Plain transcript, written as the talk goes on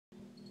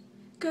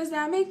'cause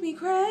that make me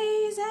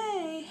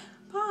crazy,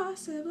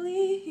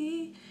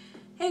 possibly.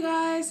 Hey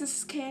guys, this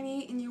is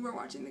Cannie, and you were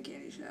watching The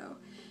Cannie Show.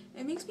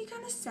 It makes me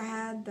kind of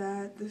sad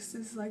that this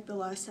is like the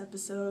last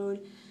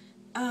episode.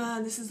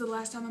 This is the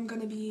last time I'm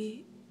gonna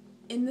be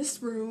in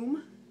this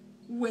room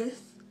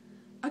with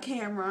a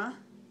camera,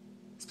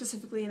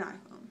 specifically an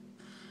iPhone,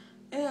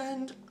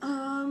 and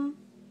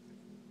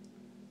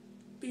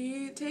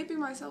be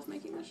taping myself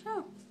making the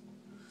show.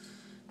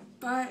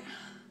 But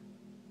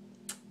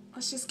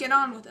let's just get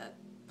on with it.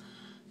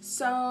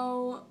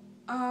 So,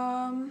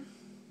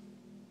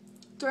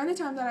 during the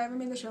time that I haven't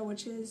made the show,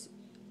 which is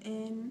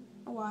in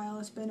a while,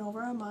 it's been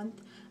over a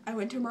month, I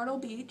went to Myrtle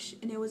Beach,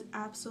 and it was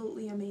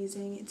absolutely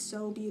amazing. It's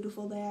so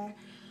beautiful there.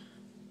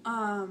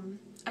 I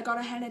got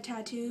a henna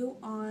tattoo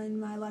on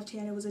my left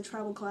hand. It was a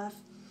treble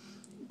clef,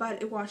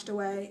 but it washed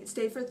away. It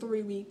stayed for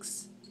 3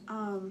 weeks,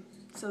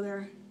 so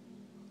they're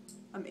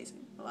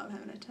amazing. I love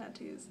henna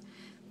tattoos.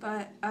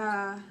 But,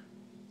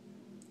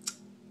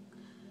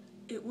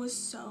 it was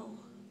so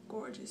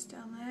gorgeous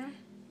down there.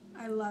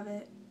 I love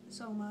it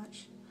so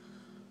much.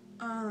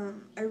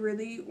 I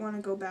really want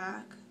to go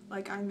back.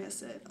 Like, I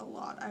miss it a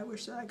lot. I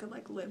wish that I could,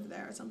 like, live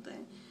there or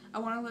something. I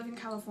want to live in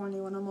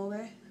California when I'm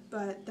older,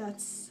 but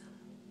that's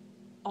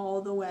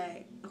all the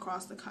way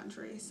across the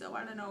country, so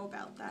I don't know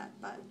about that,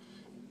 but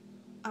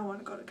I want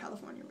to go to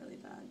California really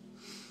bad.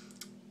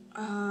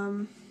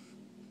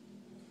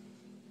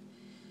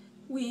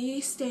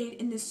 We stayed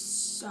in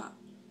this,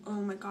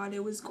 oh my god,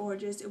 it was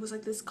gorgeous. It was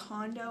like this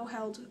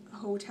condo-held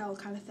hotel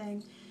kind of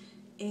thing,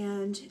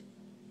 and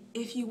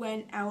if you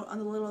went out on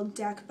the little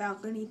deck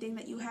balcony thing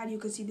that you had, you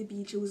could see the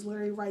beach. It was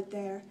literally right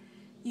there.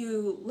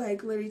 You,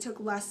 like, literally took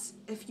less,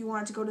 if you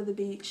wanted to go to the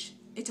beach,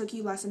 it took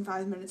you less than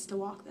 5 minutes to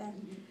walk there.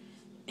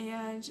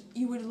 And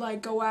you would,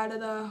 like, go out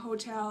of the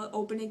hotel,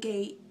 open a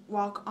gate,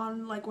 walk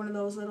on, like, one of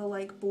those little,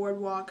 like,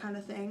 boardwalk kind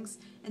of things,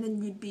 and then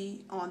you'd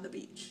be on the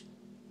beach.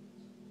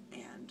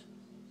 And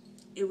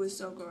it was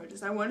so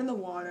gorgeous. I went in the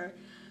water.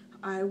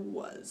 I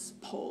was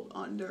pulled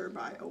under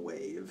by a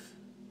wave.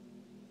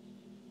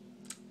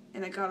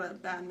 And I got a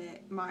bad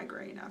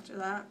migraine after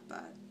that,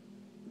 but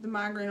the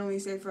migraine only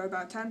stayed for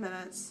about 10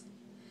 minutes.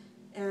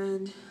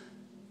 And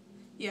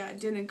yeah, I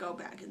didn't go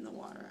back in the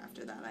water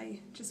after that. I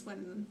just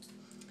went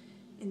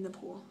in the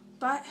pool.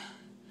 But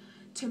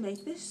to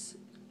make this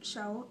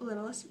show a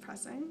little less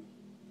depressing,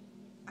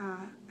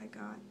 I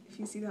got, if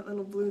you see that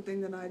little blue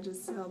thing that I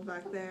just held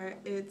back there,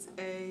 it's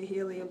a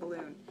helium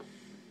balloon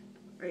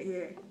right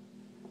here.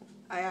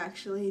 I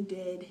actually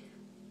did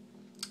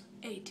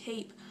a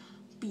tape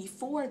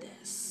before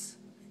this,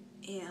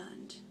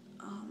 and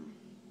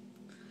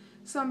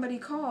somebody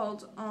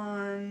called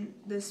on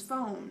this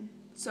phone,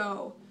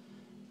 so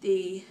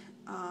the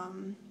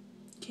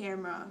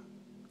camera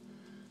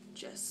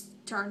just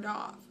turned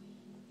off.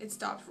 It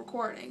stopped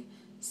recording,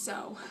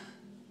 so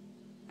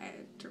I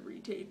had to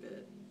retape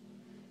it.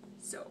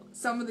 So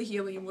some of the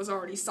helium was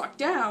already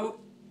sucked out,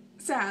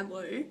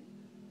 sadly,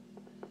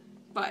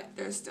 but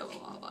there's still a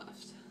lot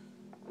left.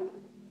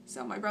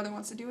 So my brother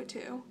wants to do it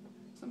too.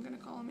 So I'm gonna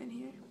call him in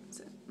here.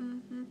 That's it.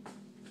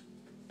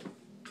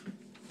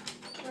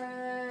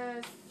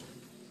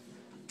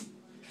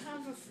 Kind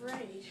of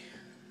afraid.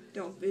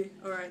 Don't be.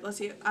 Alright, let's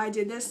see. I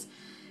did this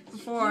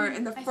before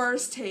in the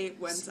first tape.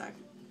 One sec.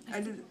 I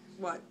did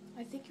what?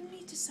 I think you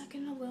need to suck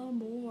in a little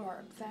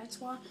more. That's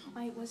why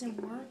it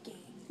wasn't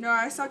working. No,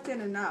 I sucked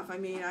in enough. I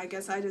mean, I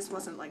guess I just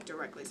wasn't like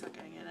directly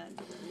sucking in it.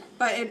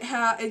 But it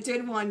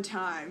did one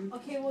time.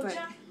 Okay, we'll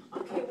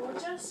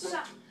just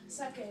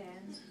suck it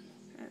in.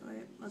 Okay,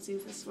 wait. Let's see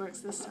if this works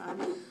this time.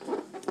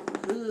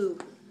 Ooh.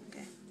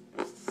 Okay.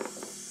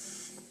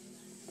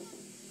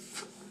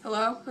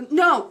 Hello?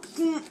 No!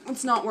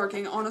 It's not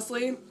working,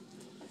 honestly.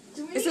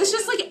 Is this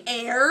just like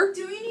air?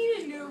 Do we need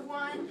a new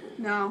one?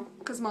 No,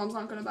 because Mom's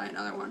not going to buy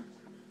another one.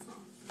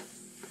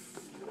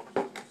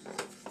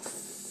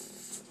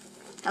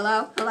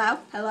 Hello? Hello?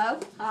 Hello?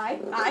 Hi?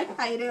 Hi?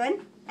 How you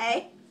doing?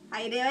 Hey?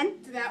 How you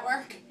doing? Did that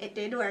work? It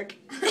did work.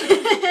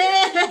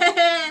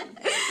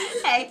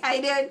 Hey, how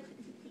you doing?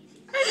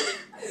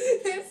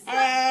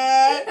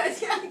 Hey.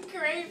 That's got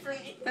great for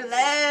me. Hello.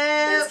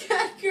 That's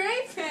got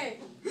great for me.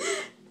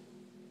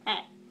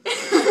 Hey.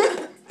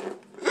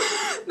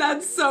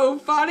 That's so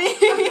funny.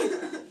 Come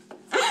here.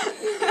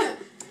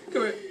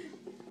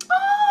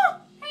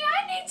 Oh, hey, I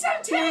need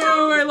some too.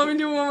 Oh, wait, let me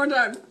do it one more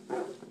time.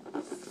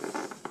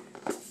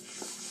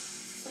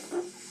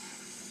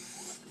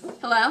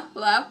 Hello?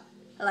 Hello?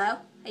 Hello?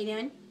 How you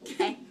doing?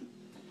 Hey.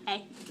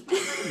 Hey.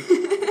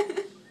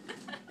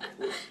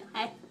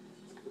 Hey.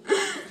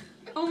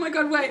 Oh my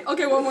god, wait.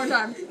 Okay, one more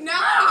time. No!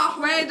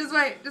 Wait, just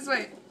wait. Just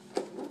wait.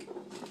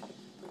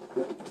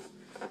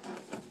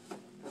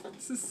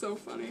 This is so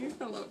funny.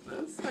 I love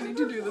this. I need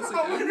to do this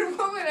again.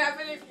 What would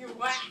happen if you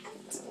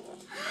laughed?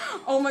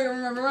 Oh my god,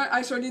 remember when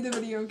I showed you the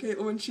video of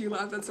Caitlin when she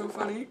laughed? That's so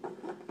funny.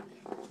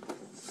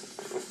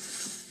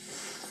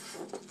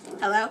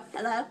 Hello?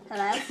 Hello?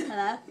 Hello?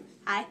 Hello?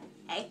 Hi?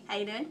 Hey, how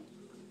you doing?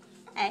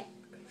 Hey.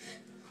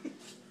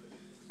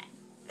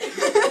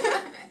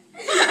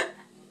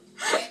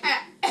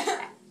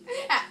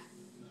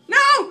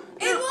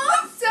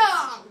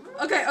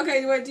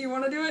 Okay, wait, do you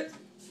want to do it?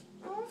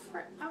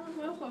 I'm a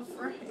little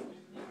afraid.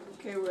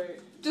 Okay, wait.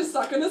 Just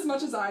suck in as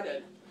much as I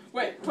did.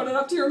 Wait, put it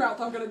up to your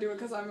mouth. I'm gonna do it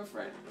because I'm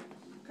afraid.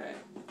 Okay.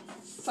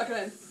 Suck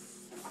it in.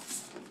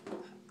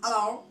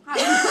 Hello.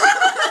 Hello.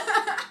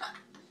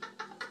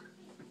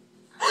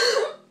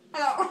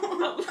 Hello.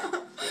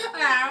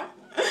 Hello.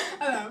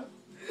 Hello.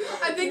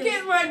 I think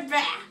it went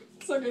back.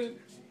 Suck it in.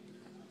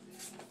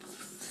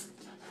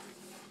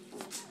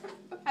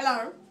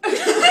 Hello.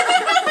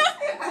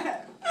 Hello.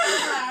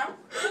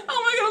 Oh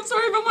my god, I'm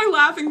sorry about my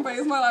laughing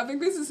face. My laughing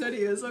face is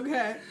hideous.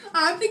 Okay.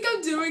 I think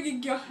I'm doing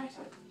it good.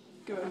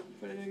 Go ahead.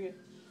 Put it in again.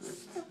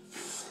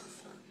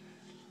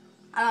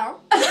 Hello.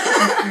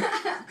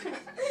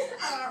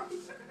 Hello.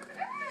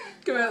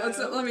 Go ahead.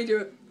 Let me do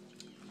it.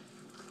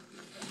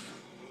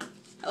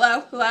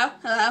 Hello. Hello.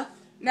 Hello.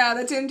 No,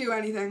 that didn't do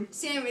anything.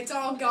 Sam, it's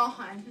all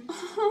gone.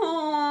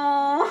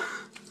 Aww.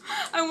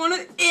 I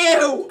want to.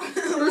 Ew.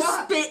 Your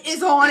What? spit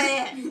is on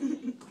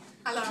it.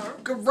 Hello.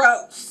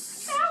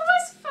 Gross. That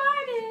was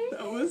funny.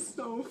 That was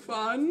so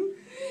fun.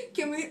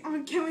 Can we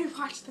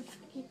watch the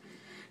video?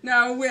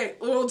 Now wait,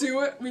 we'll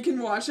do it. We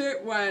can watch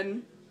it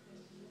when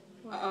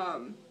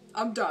I'm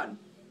done.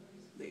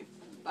 Leave.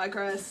 Bye,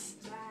 Chris.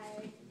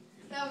 Bye.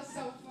 That was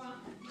so fun.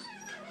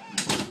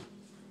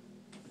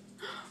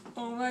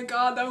 Oh my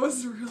god, that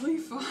was really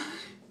fun.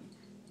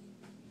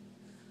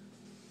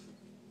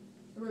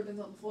 The ribbon's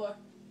on the floor.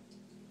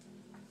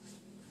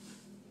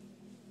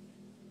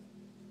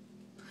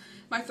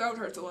 My throat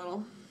hurts a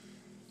little.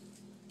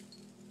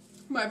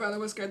 My brother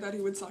was scared that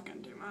he would suck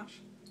in too much.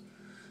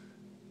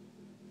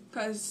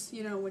 Because,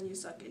 you know, when you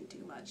suck in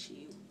too much,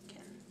 you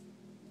can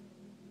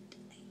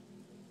die.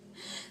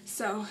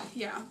 So,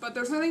 yeah. But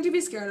there's nothing to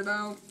be scared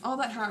about. All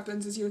that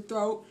happens is your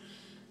throat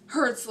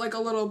hurts, like, a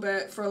little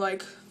bit for,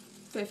 like,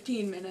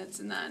 15 minutes,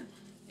 and then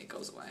it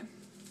goes away.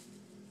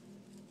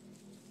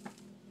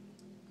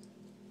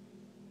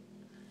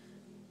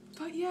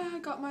 But, yeah, I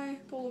got my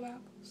bowl of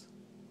apples.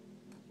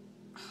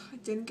 I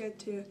didn't get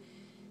to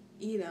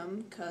eat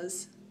them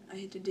because I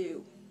had to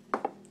do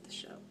the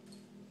show.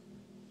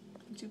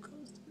 I'm too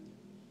close to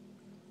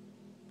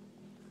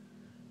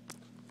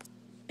it.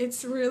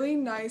 It's really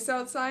nice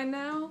outside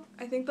now.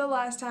 I think the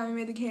last time I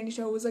made the candy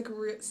show was like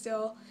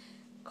still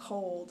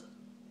cold.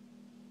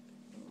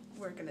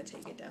 We're gonna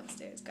take it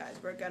downstairs, guys.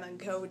 We're gonna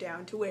go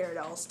down to where it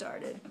all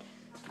started.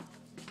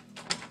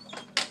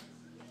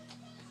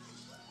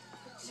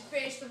 Did you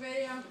finish the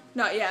video?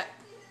 Not yet.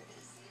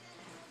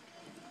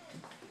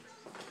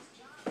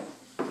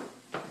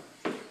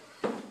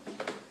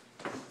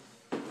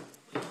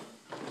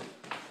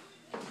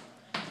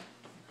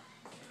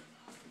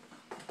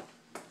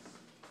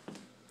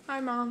 Hi,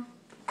 Mom.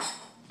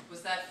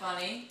 Was that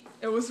funny?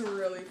 It was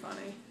really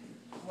funny.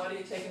 What are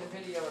you taking a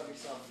video of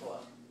yourself for?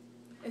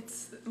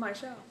 It's my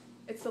show.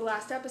 It's the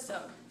last episode.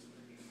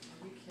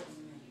 Are you kidding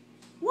me?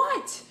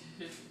 What?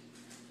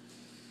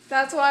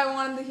 That's why I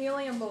wanted the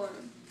helium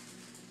balloon.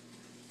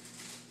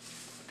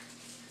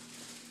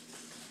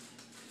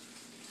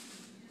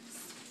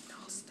 It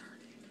all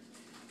started.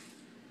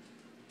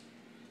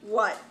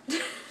 What?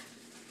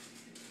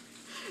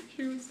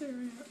 She was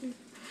staring at me.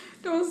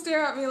 Don't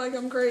stare at me like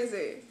I'm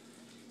crazy.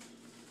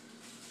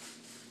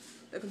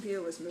 The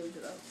computer was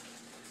moved though.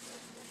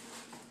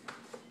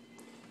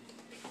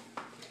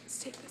 Let's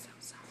take this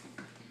outside.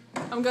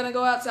 I'm gonna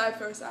go outside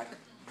for a sec.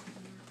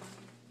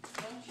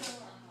 Don't show our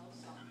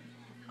house on.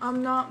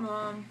 I'm not,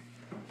 Mom.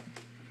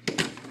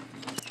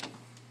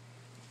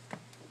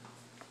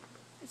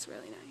 It's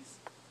really nice.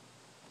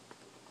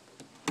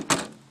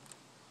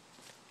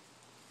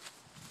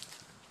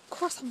 Of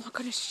course I'm not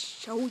gonna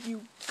show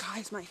you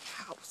guys my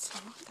house.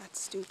 I'm not that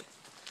stupid.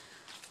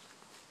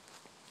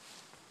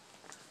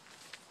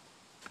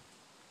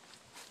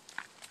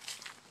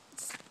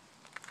 It's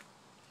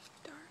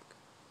dark.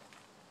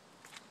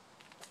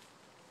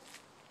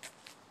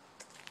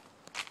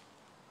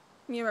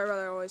 Me and my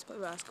brother always play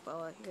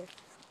basketball out here.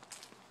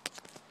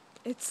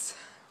 It's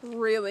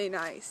really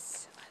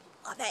nice.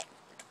 I love it.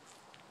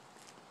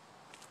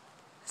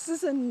 This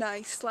is a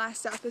nice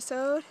last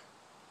episode.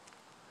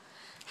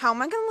 How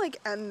am I gonna like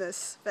end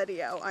this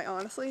video? I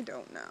honestly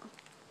don't know.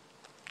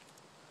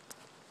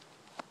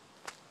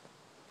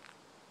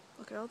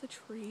 Look at all the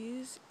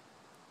trees.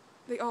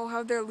 They all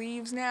have their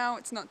leaves now.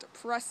 It's not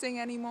depressing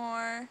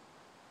anymore.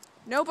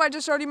 Nope, I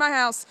just showed you my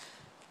house.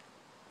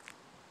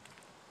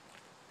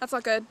 That's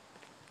not good.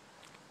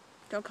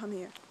 Don't come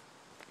here.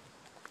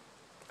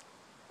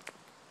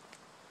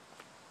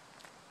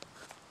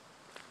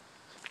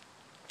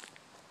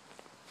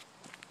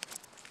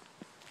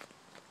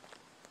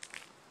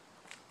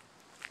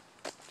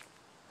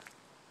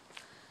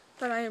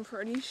 But I am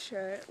pretty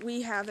sure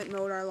we haven't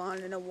mowed our lawn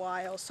in a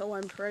while, so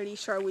I'm pretty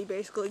sure we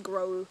basically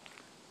grew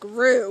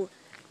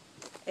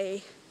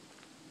a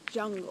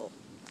jungle.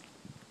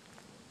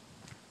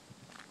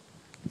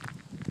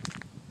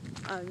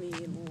 I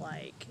mean,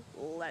 like,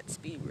 let's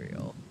be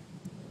real.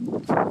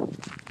 Let's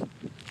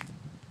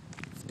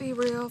be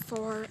real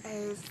for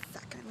a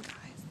second,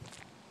 guys.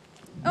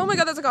 Oh my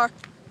god, there's a car.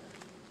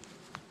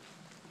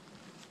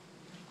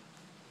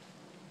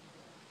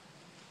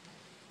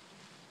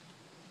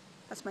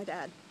 That's my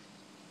dad.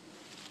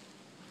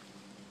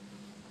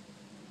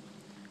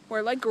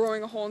 We're like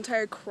growing a whole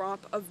entire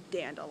crop of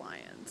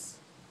dandelions.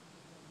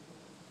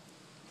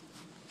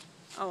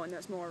 Oh, and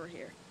there's more over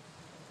here.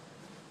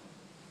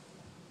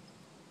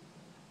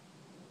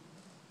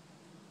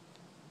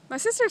 My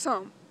sister's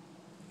home.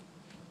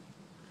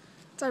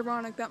 It's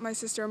ironic that my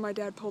sister and my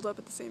dad pulled up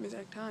at the same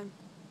exact time.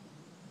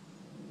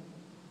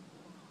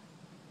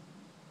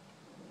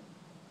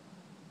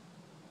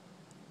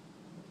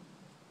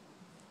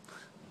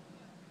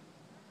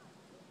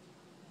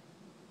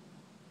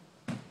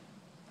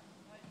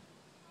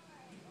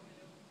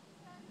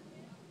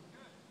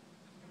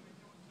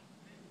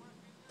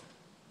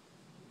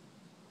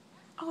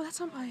 Oh,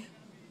 that's not my...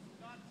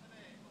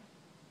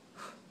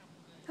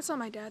 That's not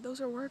my dad.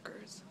 Those are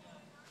workers.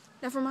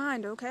 Never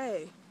mind.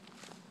 Okay.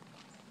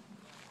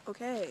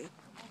 Okay.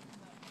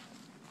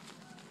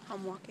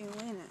 I'm walking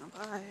away now.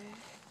 Bye.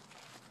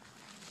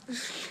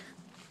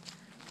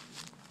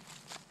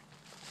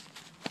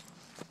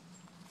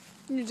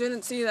 You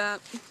didn't see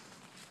that.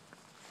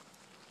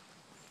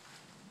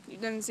 You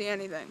didn't see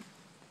anything.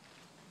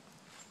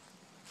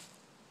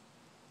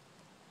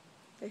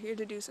 They're here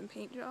to do some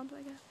paint jobs,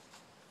 I guess.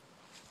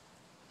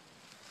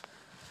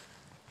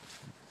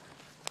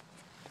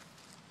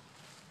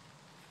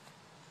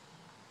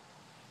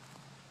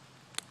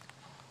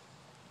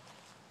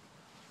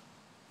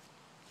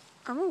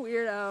 I'm a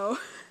weirdo.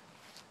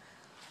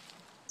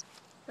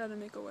 Gotta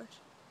make a wish.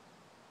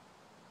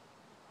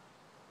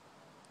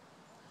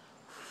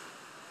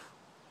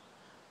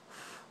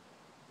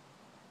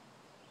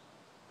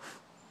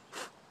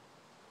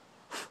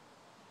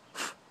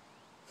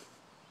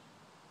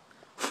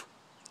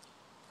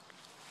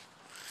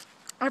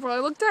 I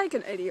probably looked like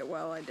an idiot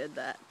while I did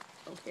that.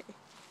 Okay.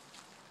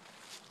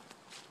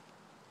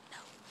 No,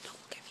 don't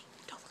look at me.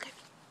 Don't look at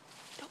me.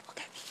 Don't look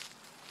at me.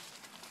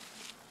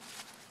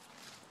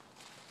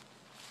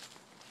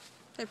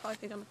 They probably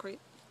think I'm a creep.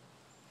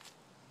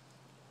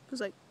 Who's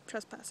like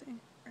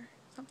trespassing or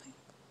something.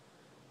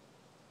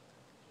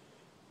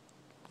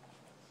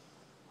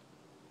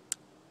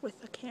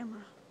 With a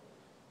camera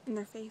in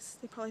their face.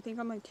 They probably think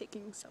I'm like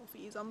taking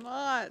selfies. I'm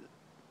not.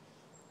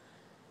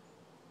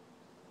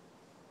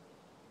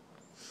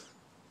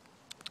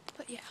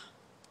 But yeah.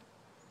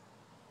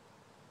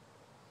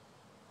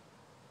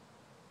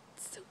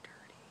 It's so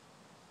dirty.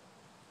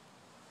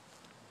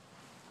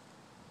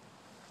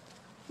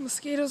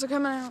 Mosquitoes are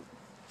coming out.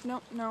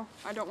 No, no,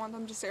 I don't want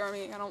them to stare at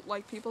me. I don't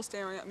like people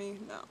staring at me.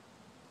 No.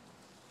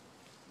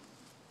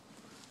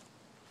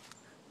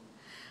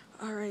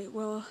 Alright,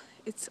 well,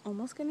 it's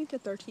almost getting to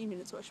 13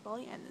 minutes, so I should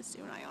probably end this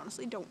soon. I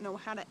honestly don't know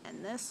how to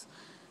end this,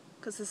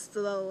 because this is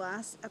the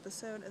last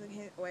episode of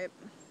the... Wait.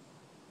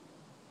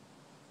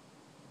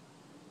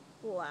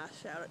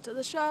 Last shout out to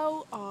the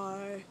show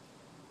are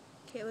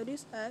Kayla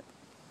Doucette,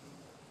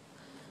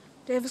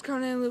 Davis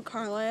Cronin, and Luke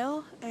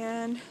Carlisle,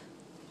 and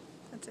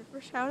that's it for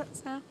shout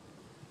outs now.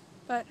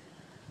 But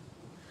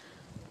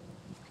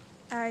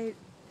I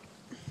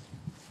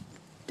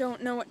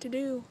don't know what to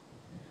do,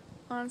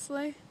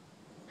 honestly.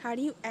 How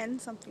do you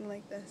end something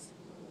like this?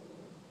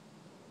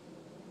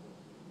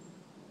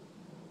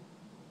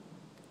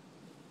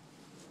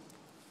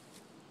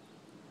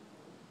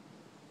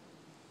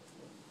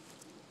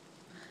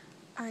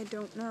 I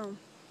don't know.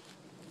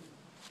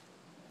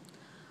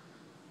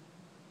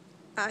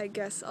 I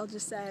guess I'll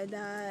just say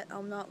that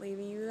I'm not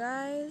leaving you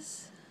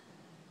guys.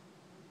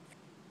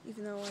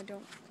 Even though I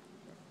don't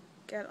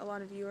get a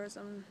lot of viewers,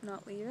 I'm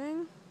not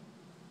leaving.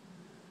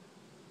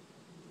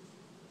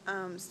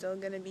 I'm still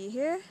gonna be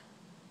here.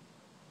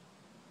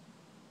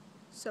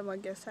 So I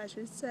guess I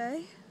should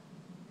say,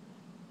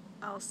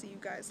 I'll see you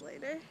guys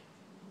later.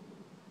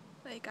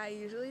 Like I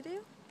usually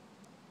do.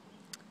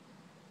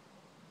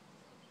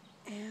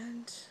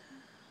 And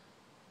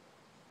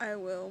I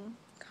will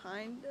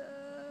kind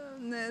of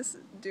miss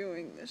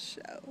doing this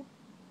show,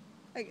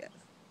 I guess.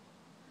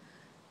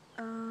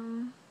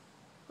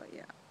 But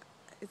yeah,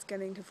 it's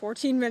getting to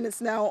 14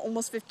 minutes now,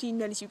 almost 15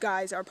 minutes. You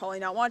guys are probably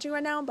not watching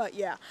right now, but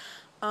yeah.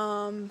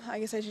 I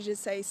guess I should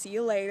just say see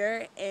you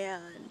later,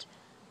 and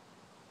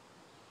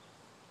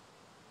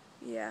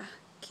yeah,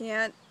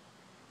 can't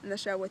end the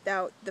show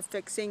without the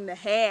fixing the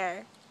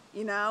hair,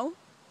 you know?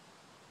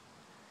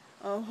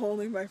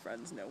 Only my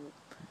friends know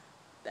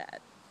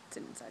that it's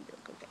an inside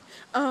joke, okay.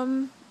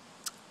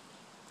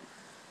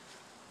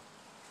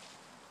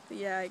 But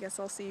yeah, I guess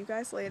I'll see you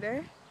guys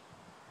later.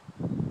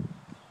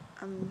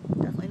 I'm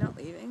definitely not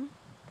leaving.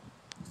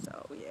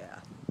 So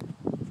yeah.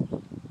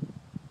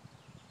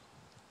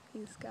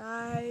 Peace,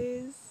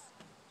 guys.